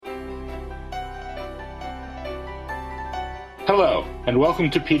Hello, and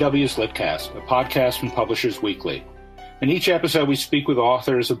welcome to PW's Litcast, a podcast from Publishers Weekly. In each episode, we speak with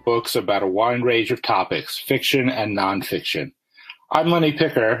authors of books about a wide range of topics, fiction and nonfiction. I'm Lenny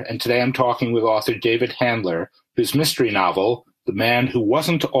Picker, and today I'm talking with author David Handler, whose mystery novel, The Man Who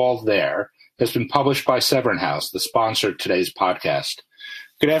Wasn't All There, has been published by Severn House, the sponsor of today's podcast.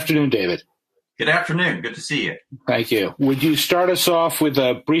 Good afternoon, David. Good afternoon. Good to see you. Thank you. Would you start us off with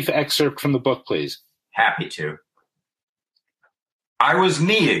a brief excerpt from the book, please? Happy to. I was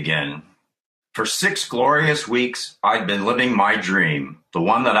me again. For 6 glorious weeks, I'd been living my dream, the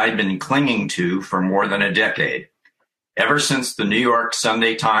one that I'd been clinging to for more than a decade. Ever since the New York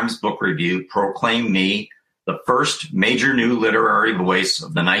Sunday Times Book Review proclaimed me the first major new literary voice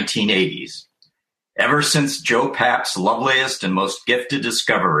of the 1980s. Ever since Joe Papp's loveliest and most gifted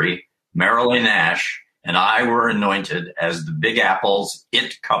discovery, Marilee Nash, and I were anointed as the Big Apple's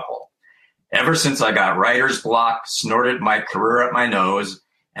it couple. Ever since I got writer's block, snorted my career at my nose,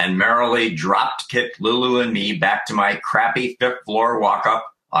 and Marilee drop-kicked Lulu and me back to my crappy 5th floor walk-up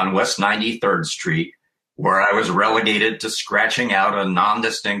on West 93rd Street, where I was relegated to scratching out a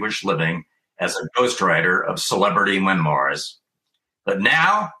non-distinguished living as a ghostwriter of celebrity memoirs. But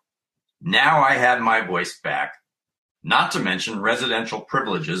now I had my voice back. Not to mention residential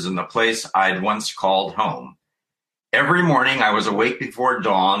privileges in the place I'd once called home. Every morning I was awake before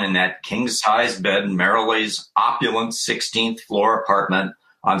dawn in that king-size bed in Marilee's opulent 16th floor apartment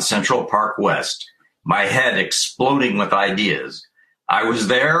on Central Park West, my head exploding with ideas. I was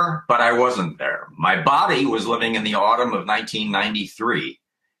there, but I wasn't there. My body was living in the autumn of 1993.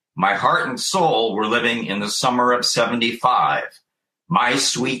 My heart and soul were living in the summer of 75. My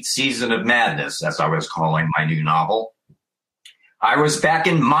sweet season of madness, as I was calling my new novel. I was back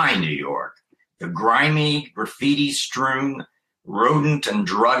in my New York, the grimy, graffiti-strewn, rodent and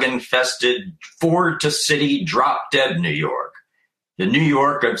drug-infested, Ford-to-city, drop-dead New York. The New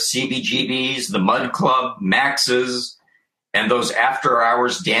York of CBGBs, the Mud Club, Max's, and those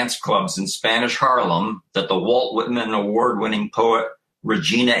after-hours dance clubs in Spanish Harlem that the Walt Whitman award-winning poet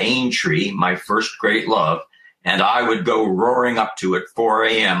Regina Aintree, my first great love, and I would go roaring up to at 4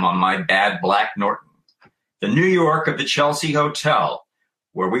 a.m. on my bad Black Norton. The New York of the Chelsea Hotel,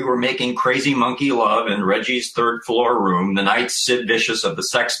 where we were making crazy monkey love in Reggie's 3rd floor room the night Sid Vicious of the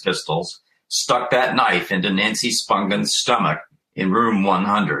Sex Pistols stuck that knife into Nancy Spungen's stomach in room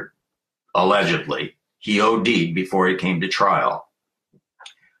 100. Allegedly, he OD'd before he came to trial.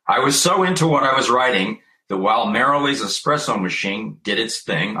 I was so into what I was writing that while Marilee's espresso machine did its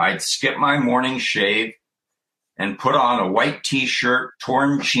thing, I'd skip my morning shave and put on a white T-shirt,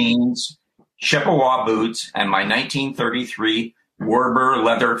 torn jeans, Chippewa boots, and my 1933 Werber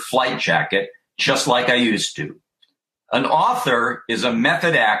leather flight jacket, just like I used to. An author is a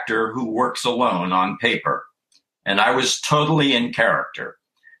method actor who works alone on paper, and I was totally in character,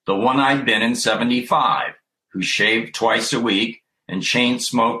 the one I'd been in 75, who shaved twice a week and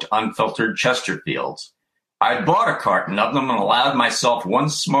chain-smoked unfiltered Chesterfields. I'd bought a carton of them and allowed myself 1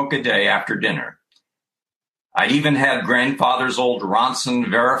 smoke a day after dinner. I'd even had grandfather's old Ronson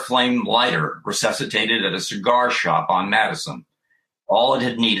Veriflame lighter resuscitated at a cigar shop on Madison. All it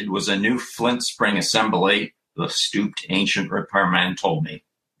had needed was a new flint spring assembly, the stooped ancient repairman told me.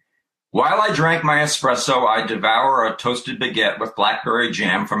 While I drank my espresso, I'd devour a toasted baguette with blackberry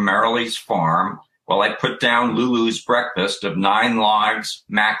jam from Marilee's farm while I put down Lulu's breakfast of 9 lives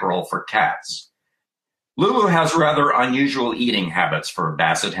mackerel for cats. Lulu has rather unusual eating habits for a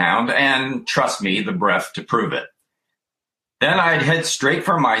basset hound, and trust me, the breath to prove it. Then I'd head straight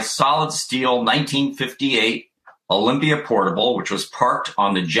for my solid steel 1958 Olympia Portable, which was parked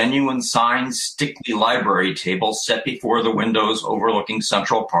on the genuine signed sticky library table set before the windows overlooking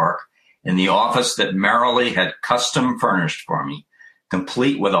Central Park in the office that Marilee had custom furnished for me,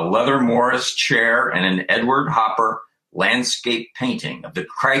 complete with a leather Morris chair and an Edward Hopper landscape painting of the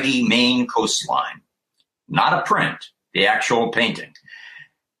craggy Maine coastline. Not a print, the actual painting.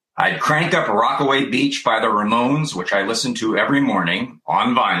 I'd crank up Rockaway Beach by the Ramones, which I listened to every morning,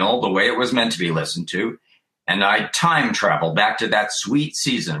 on vinyl, the way it was meant to be listened to, and I'd time travel back to that sweet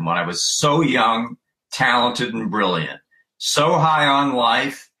season when I was so young, talented, and brilliant, so high on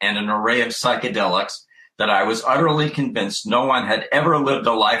life and an array of psychedelics that I was utterly convinced no one had ever lived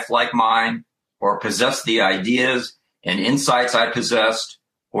a life like mine or possessed the ideas and insights I possessed,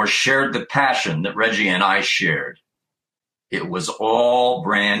 or shared the passion that Reggie and I shared. It was all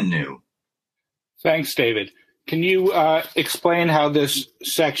brand new. Thanks, David. Can you explain how this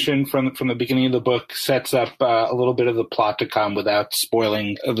section from the beginning of the book sets up a little bit of the plot to come without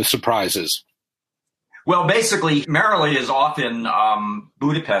spoiling the surprises? Well, basically, Merrily is off in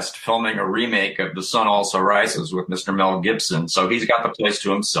Budapest filming a remake of The Sun Also Rises with Mr. Mel Gibson. So he's got the place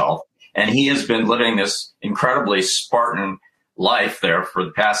to himself. And he has been living this incredibly Spartan life there for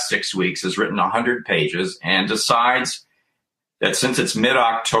the past 6 weeks, has written 100 pages, and decides that since it's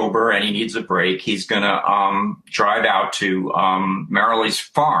mid-October and he needs a break, he's going to drive out to Merrily's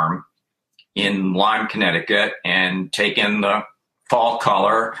farm in Lyme, Connecticut, and take in the fall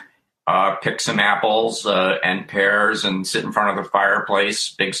color, pick some apples and pears, and sit in front of the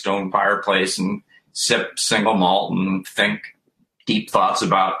fireplace, big stone fireplace, and sip single malt and think deep thoughts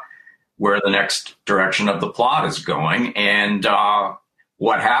about where the next direction of the plot is going. And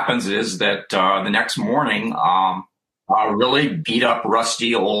what happens is that the next morning, a really beat up,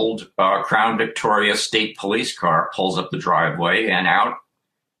 rusty old Crown Victoria State Police car pulls up the driveway, and out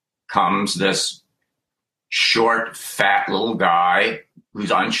comes this short, fat little guy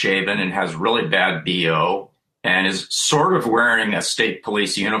who's unshaven and has really bad BO and is sort of wearing a state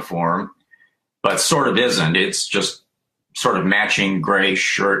police uniform, but sort of isn't. It's just sort of matching gray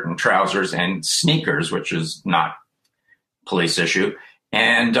shirt and trousers and sneakers, which is not police issue.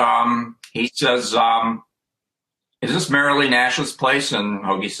 And he says, is this Merrily Nash's place? And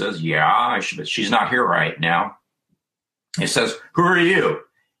Hoagie says, yeah, but she's not here right now. He says, who are you?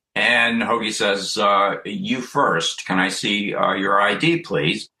 And Hoagie says, you first. Can I see your ID,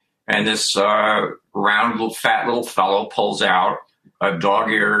 please? And this round, little, fat little fellow pulls out a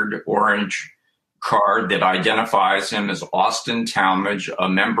dog-eared orange card that identifies him as Austin Talmadge, a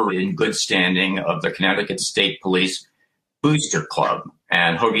member in good standing of the Connecticut State Police Booster Club.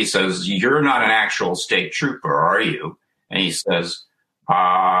 And Hoagie says, you're not an actual state trooper, are you? And he says,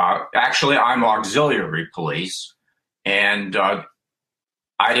 actually, I'm auxiliary police, and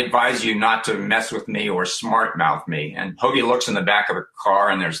I'd advise you not to mess with me or smart mouth me. And Hoagie looks in the back of the car,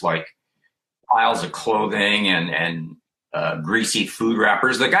 and there's like piles of clothing and greasy food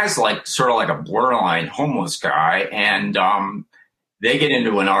wrappers. The guy's like sort of like a borderline homeless guy, and they get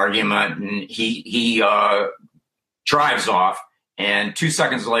into an argument, and he drives off. And 2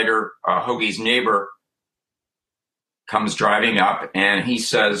 seconds later, Hoagie's neighbor comes driving up, and he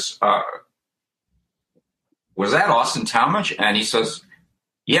says, was that Austin Talmadge? And he says,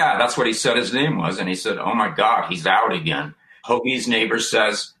 yeah, that's what he said his name was. And he said, oh my God, he's out again. Hoagie's neighbor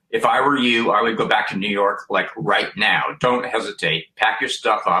says, if I were you, I would go back to New York, like right now. Don't hesitate. Pack your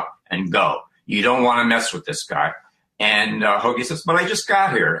stuff up and go. You don't want to mess with this guy. And Hoagie says, but I just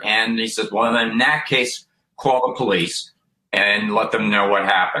got here. And he says, well, then in that case, call the police and let them know what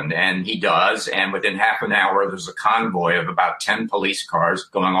happened. And he does. And within half an hour, there's a convoy of about 10 police cars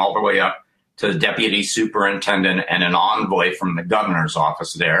going all the way up to the deputy superintendent and an envoy from the governor's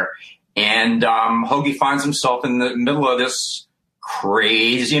office there. And Hoagie finds himself in the middle of this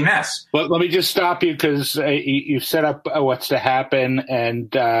crazy mess. Well, let me just stop you because you've set up what's to happen.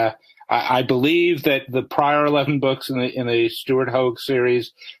 And I believe that the prior 11 books in the Stuart Hogue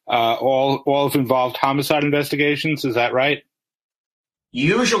series all have involved homicide investigations. Is that right?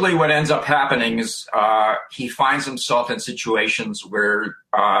 Usually what ends up happening is he finds himself in situations where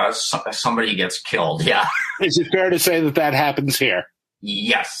somebody gets killed. Yeah. Is it fair to say that happens here?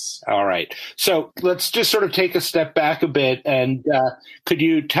 Yes. All right. So let's just sort of take a step back a bit. And could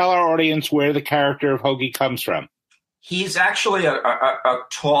you tell our audience where the character of Hoagie comes from? He's actually a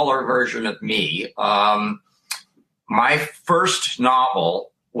taller version of me. My first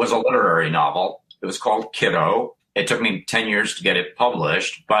novel was a literary novel. It was called Kiddo. It took me 10 years to get it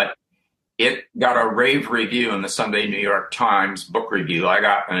published, but it got a rave review in the Sunday New York Times book review. I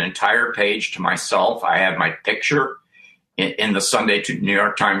got an entire page to myself. I had my picture in the Sunday New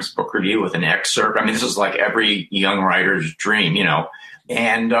York Times book review with an excerpt. I mean, this is like every young writer's dream, you know.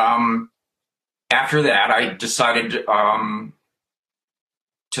 And after that, I decided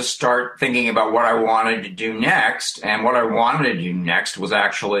to start thinking about what I wanted to do next. And what I wanted to do next was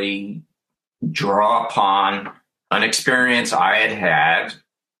actually draw upon an experience I had had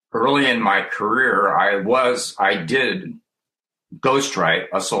early in my career. I did ghostwrite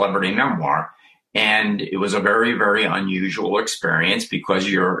a celebrity memoir, and it was a very, very unusual experience because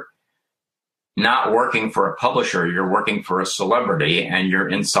you're not working for a publisher, you're working for a celebrity, and you're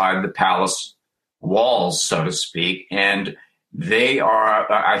inside the palace walls, so to speak. And they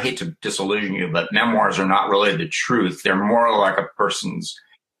are, I hate to disillusion you, but memoirs are not really the truth. They're more like a person's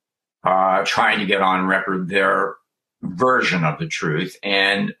trying to get on record their version of the truth.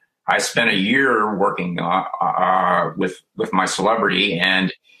 And I spent a year working with my celebrity,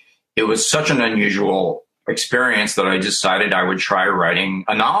 and it was such an unusual experience that I decided I would try writing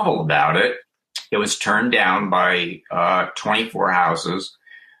a novel about it. It was turned down by 24 houses.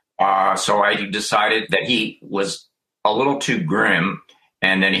 So I decided that he was a little too grim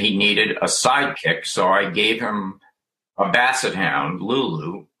and then he needed a sidekick. So I gave him a basset hound,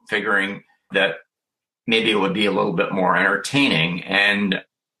 Lulu, figuring that maybe it would be a little bit more entertaining. And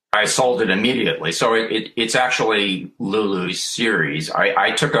I sold it immediately. So it's actually Lulu's series.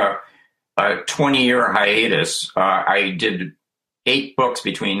 I took a 20-year hiatus. I did 8 books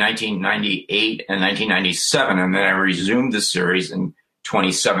between 1998 and 1997, and then I resumed the series in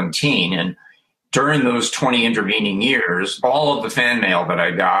 2017. And during those 20 intervening years, all of the fan mail that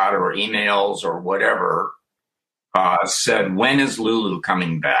I got or emails or whatever said, when is Lulu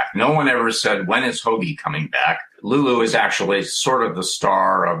coming back? No one ever said, when is Hoagie coming back? Lulu is actually sort of the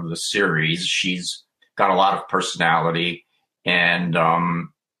star of the series. She's got a lot of personality, and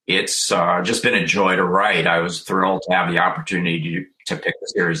it's just been a joy to write. I was thrilled to have the opportunity to pick the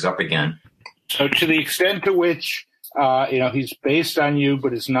series up again. So to the extent to which he's based on you,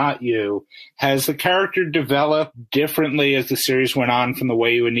 but is not you, has the character developed differently as the series went on from the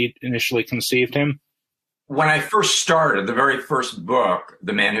way you initially conceived him? When I first started, the very first book,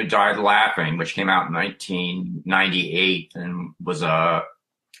 The Man Who Died Laughing, which came out in 1998 and was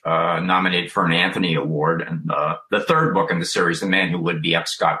nominated for an Anthony Award, and the third book in the series, The Man Who Would Be F.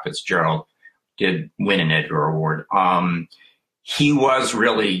 Scott Fitzgerald, did win an Edgar Award. He was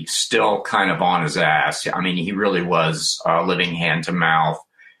really still kind of on his ass. I mean, he really was living hand to mouth.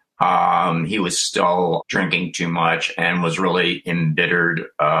 He was still drinking too much and was really embittered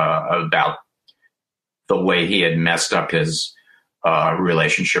about the way he had messed up his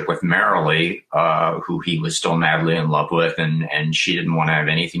relationship with Marilee, who he was still madly in love with, and she didn't want to have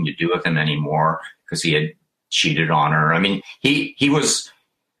anything to do with him anymore because he had cheated on her. I mean, he was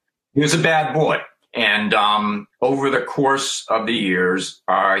a bad boy. And over the course of the years,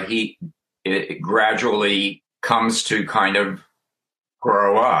 it gradually comes to kind of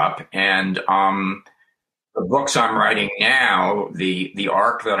grow up. And the books I'm writing now, the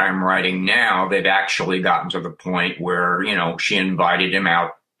arc that I'm writing now, they've actually gotten to the point where, she invited him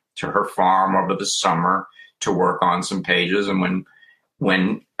out to her farm over the summer to work on some pages. And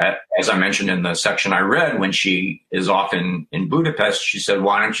when as I mentioned in the section I read, when she is off in Budapest, she said,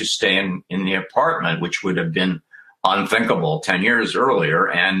 why don't you stay in the apartment, which would have been unthinkable 10 years earlier.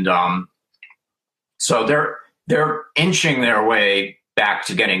 And so they're inching their way back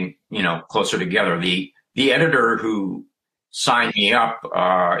to getting, closer together. The editor who signed me up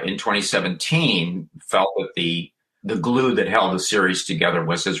in 2017 felt that the glue that held the series together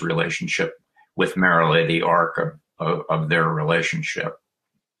was his relationship with Marilee, the arc of their relationship.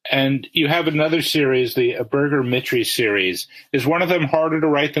 And you have another series, the Burger Mitri series. Is one of them harder to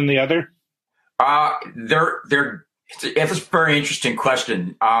write than the other? It's a very interesting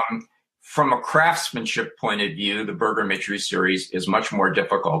question. From a craftsmanship point of view, the Burger Mitri series is much more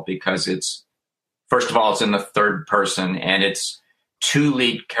difficult because first of all, it's in the third person and it's 2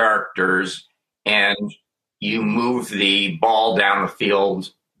 lead characters, and you move the ball down the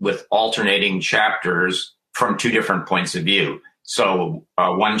field with alternating chapters from 2 different points of view. So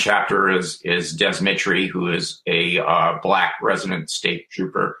one chapter is Des Mitri, who is a black resident state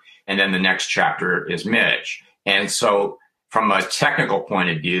trooper, and then the next chapter is Mitch. And so from a technical point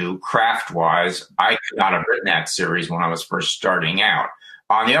of view, craft-wise, I could not have written that series when I was first starting out.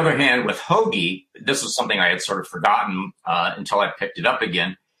 On the other hand, with Hoagie, this is something I had sort of forgotten until I picked it up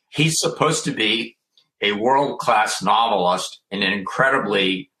again. He's supposed to be a world-class novelist and an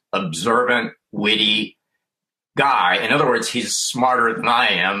incredibly observant, witty guy. In other words, he's smarter than I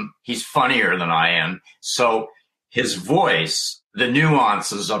am. He's funnier than I am. So his voice, the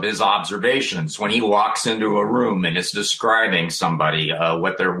nuances of his observations, when he walks into a room and is describing somebody,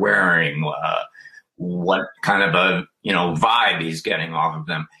 what they're wearing, what kind of a vibe he's getting off of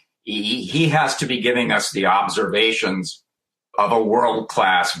them, he has to be giving us the observations of a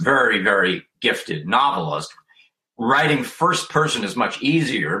world-class, very, very gifted novelist. Writing first person is much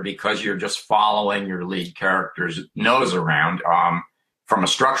easier because you're just following your lead character's nose around from a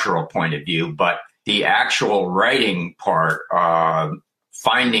structural point of view. But the actual writing part,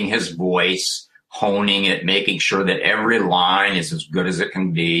 finding his voice, honing it, making sure that every line is as good as it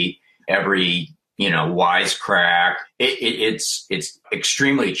can be, every wisecrack, it's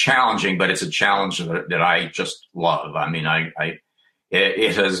extremely challenging, but it's a challenge that I just love. I mean,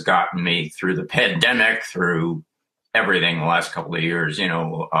 it has gotten me through the pandemic, through everything the last couple of years.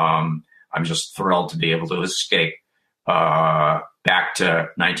 I'm just thrilled to be able to escape back to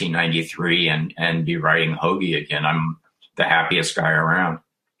 1993 and be writing Hoagie again. I'm the happiest guy around.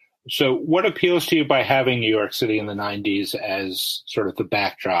 So what appeals to you by having New York City in the 90s as sort of the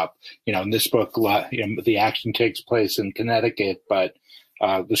backdrop? In this book, the action takes place in Connecticut, but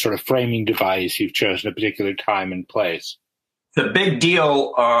the sort of framing device you've chosen a particular time and place. The big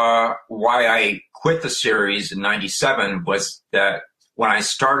deal why I quit the series in 97 was that when I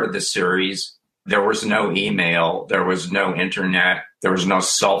started the series, there was no email, there was no internet, there was no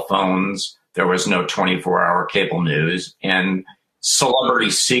cell phones, there was no 24-hour cable news, and celebrity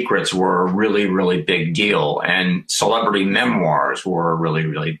secrets were a really, really big deal, and celebrity memoirs were a really,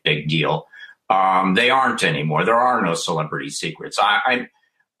 really big deal. They aren't anymore. There are no celebrity secrets.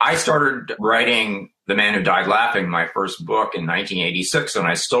 I started writing The Man Who Died Laughing, my first book, in 1986, and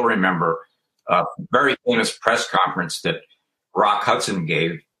I still remember a very famous press conference that Rock Hudson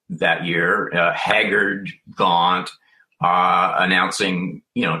gave that year, haggard, gaunt, announcing,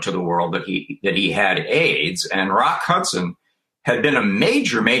 to the world that he had AIDS. And Rock Hudson had been a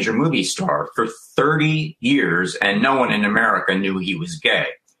major, major movie star for 30 years, and no one in America knew he was gay.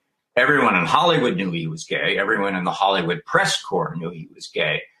 Everyone in Hollywood knew he was gay. Everyone in the Hollywood press corps knew he was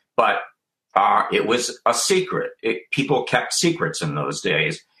gay. But it was a secret. People kept secrets in those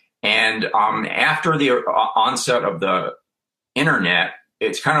days. And after the onset of the internet,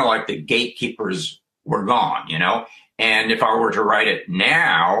 it's kind of like the gatekeepers were gone, And if I were to write it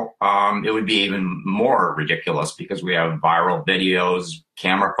now, it would be even more ridiculous because we have viral videos,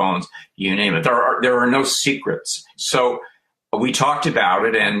 camera phones, you name it. There are no secrets. So we talked about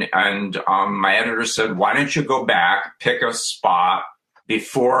it, and my editor said, why don't you go back, pick a spot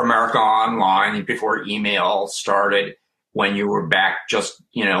before America Online, before email started, when you were back just,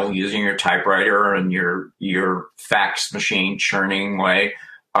 using your typewriter and your fax machine churning way.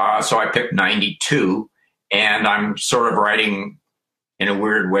 So I picked 92, and I'm sort of writing in a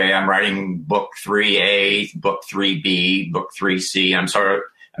weird way. I'm writing book 3A, book 3B, book 3C. I'm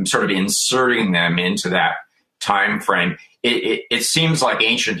sort of inserting them into that time frame. It seems like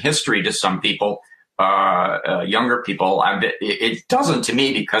ancient history to some people, younger people. It doesn't to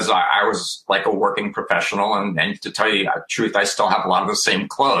me, because I was like a working professional, and to tell you the truth, I still have a lot of the same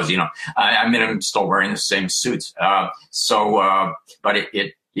clothes. I'm still wearing the same suits. But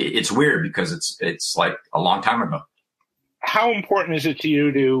it's weird because it's like a long time ago. How important is it to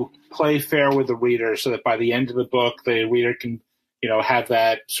you to play fair with the reader so that by the end of the book, the reader can, have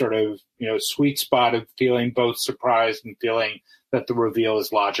that sort of, sweet spot of feeling both surprised and feeling that the reveal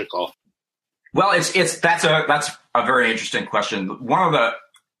is logical? Well, that's a very interesting question. One of the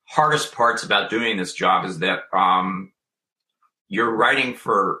hardest parts about doing this job is that you're writing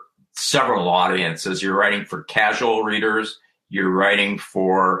for several audiences. You're writing for casual readers. You're writing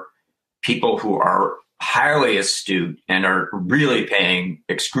for people who are highly astute and are really paying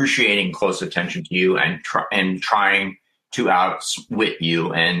excruciating close attention to you and trying to outwit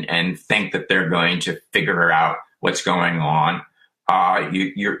you and think that they're going to figure out what's going on.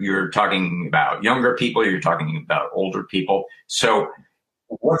 You're talking about younger people. You're talking about older people. So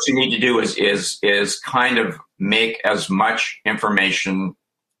what you need to do is kind of make as much information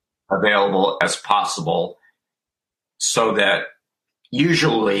available as possible, so that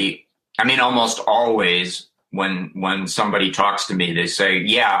usually, almost always when somebody talks to me, they say,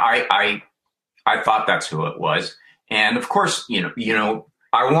 yeah, I thought that's who it was. And of course,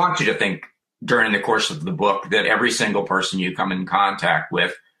 I want you to think during the course of the book that every single person you come in contact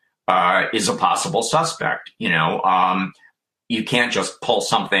with is a possible suspect. You can't just pull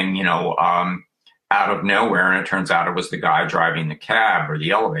something, out of nowhere, and it turns out it was the guy driving the cab or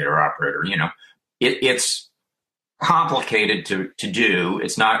the elevator operator. It's complicated to do.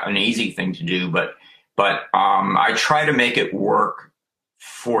 It's not an easy thing to do, but I try to make it work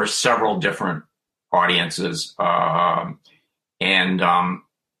for several different audiences, and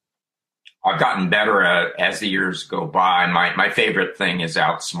I've gotten better at it as the years go by. My favorite thing is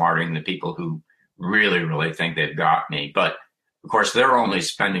outsmarting the people who really, really think they've got me. But of course, they're only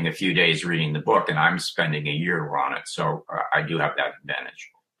spending a few days reading the book, and I'm spending a year on it. So I do have that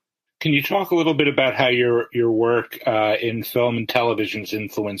advantage. Can you talk a little bit about how your work in film and television has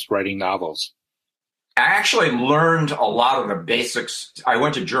influenced writing novels? I actually learned a lot of the basics. I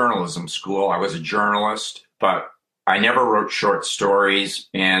went to journalism school. I was a journalist, but I never wrote short stories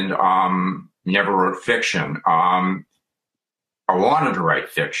and never wrote fiction. I wanted to write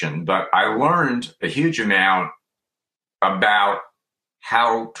fiction, but I learned a huge amount about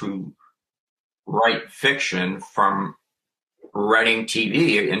how to write fiction from writing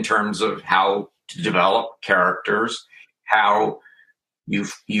TV, in terms of how to develop characters, how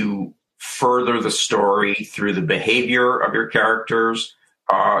you further the story through the behavior of your characters,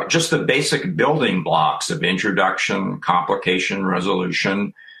 just the basic building blocks of introduction, complication,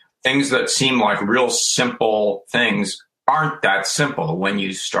 resolution. Things that seem like real simple things aren't that simple when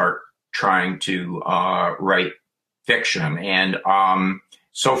you start trying to write fiction. And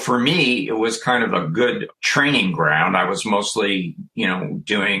So for me, it was kind of a good training ground. I was mostly,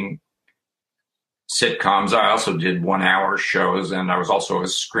 doing sitcoms. I also did 1-hour shows, and I was also a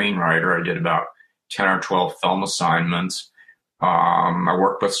screenwriter. I did about 10 or 12 film assignments. I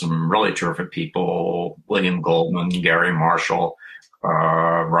worked with some really terrific people, William Goldman, Gary Marshall,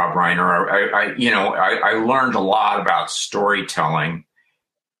 Rob Reiner. I learned a lot about storytelling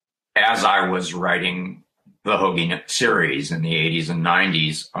as I was writing the Hoagie series in the 80s and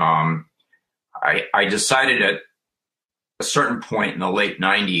 90s. I decided at a certain point in the late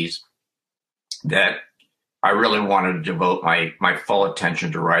 90s that I really wanted to devote my full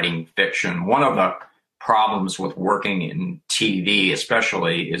attention to writing fiction. One of the problems with working in TV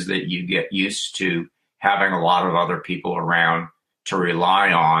especially is that you get used to having a lot of other people around to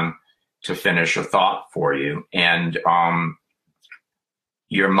rely on to finish a thought for you. And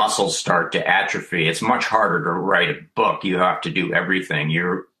your muscles start to atrophy. It's much harder to write a book. You have to do everything.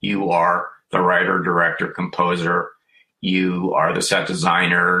 You are the writer, director, composer. You are the set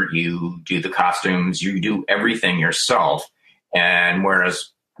designer. You do the costumes. You do everything yourself. And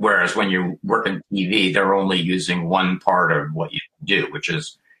whereas when you work in TV, they're only using one part of what you do, which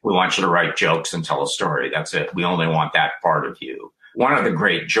is we want you to write jokes and tell a story. That's it. We only want that part of you. One of the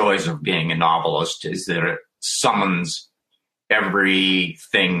great joys of being a novelist is that it summons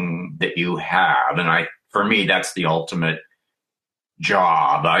everything that you have. And for me, that's the ultimate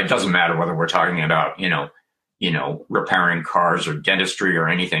job. It doesn't matter whether we're talking about, repairing cars or dentistry or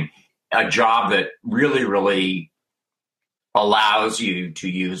anything. A job that really, really allows you to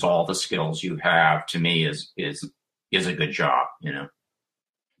use all the skills you have, to me, is a good job,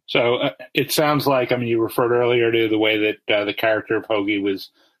 So it sounds like, you referred earlier to the way that the character of Hoagie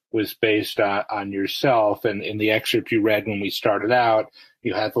was based on yourself. And in the excerpt you read when we started out,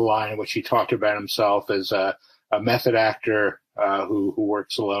 you had the line in which he talked about himself as a method actor who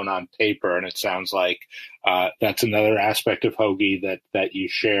works alone on paper. And it sounds like that's another aspect of Hoagie that you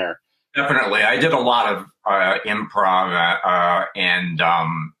share. Definitely. I did a lot of improv and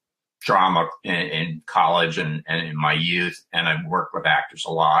drama in college and in my youth, and I've worked with actors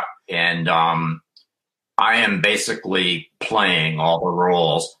a lot. And I am basically playing all the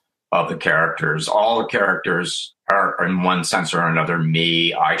roles of the characters. All the characters are, in one sense or another,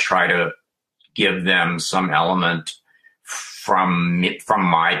 me. I try to give them some element from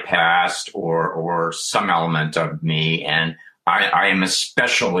my past or some element of me. And I am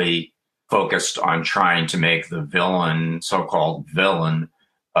especially focused on trying to make the villain, so-called villain,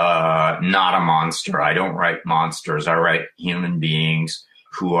 not a monster. I don't write monsters. I write human beings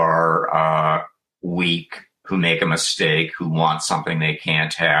who are weak, who make a mistake, who want something they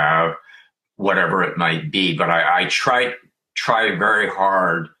can't have, whatever it might be. But I try very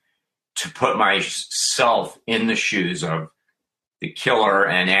hard to put myself in the shoes of the killer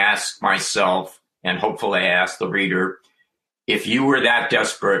and ask myself, and hopefully ask the reader, if you were that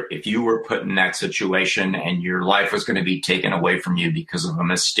desperate, if you were put in that situation and your life was going to be taken away from you because of a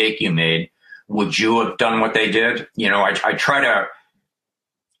mistake you made, would you have done what they did? I try to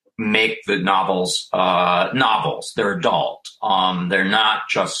make the novels novels. They're adult. They're not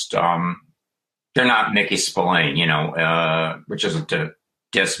just they're not Mickey Spillane, which isn't to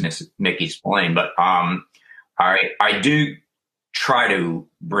dismiss Mickey Spillane, but I do try to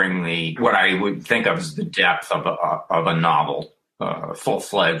bring what I would think of as the depth of a novel,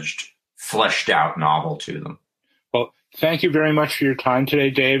 full-fledged, fleshed-out novel to them. Well, thank you very much for your time today,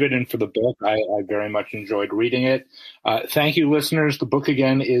 David, and for the book. I very much enjoyed reading it. Thank you, listeners. The book,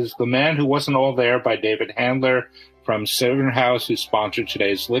 again, is The Man Who Wasn't All There by David Handler from Scrivener House, who sponsored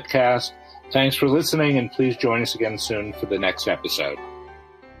today's Litcast. Thanks for listening, and please join us again soon for the next episode.